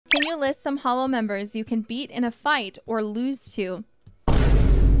Can you list some Holo members you can beat in a fight or lose to?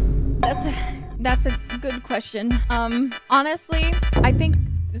 That's a good question. Honestly, I think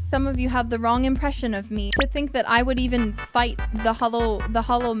some of you have the wrong impression of me. To think that I would even fight the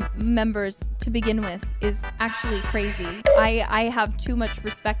Holo members to begin with is actually crazy. I have too much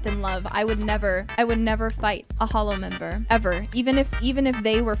respect and love. I would never fight a Holo member ever. Even if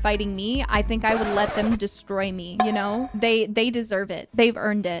they were fighting me, I think I would let them destroy me, you know? They deserve it. They've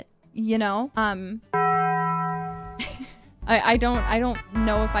earned it, you know? I don't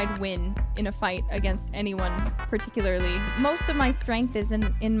know if I'd win in a fight against anyone particularly. Most of my strength is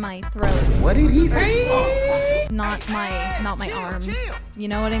in my throat. What did he say? Not my arms. You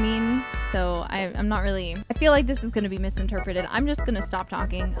know what I mean? So I'm not really. I feel like this is gonna be misinterpreted. I'm just gonna stop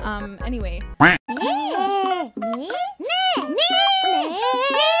talking. Anyway.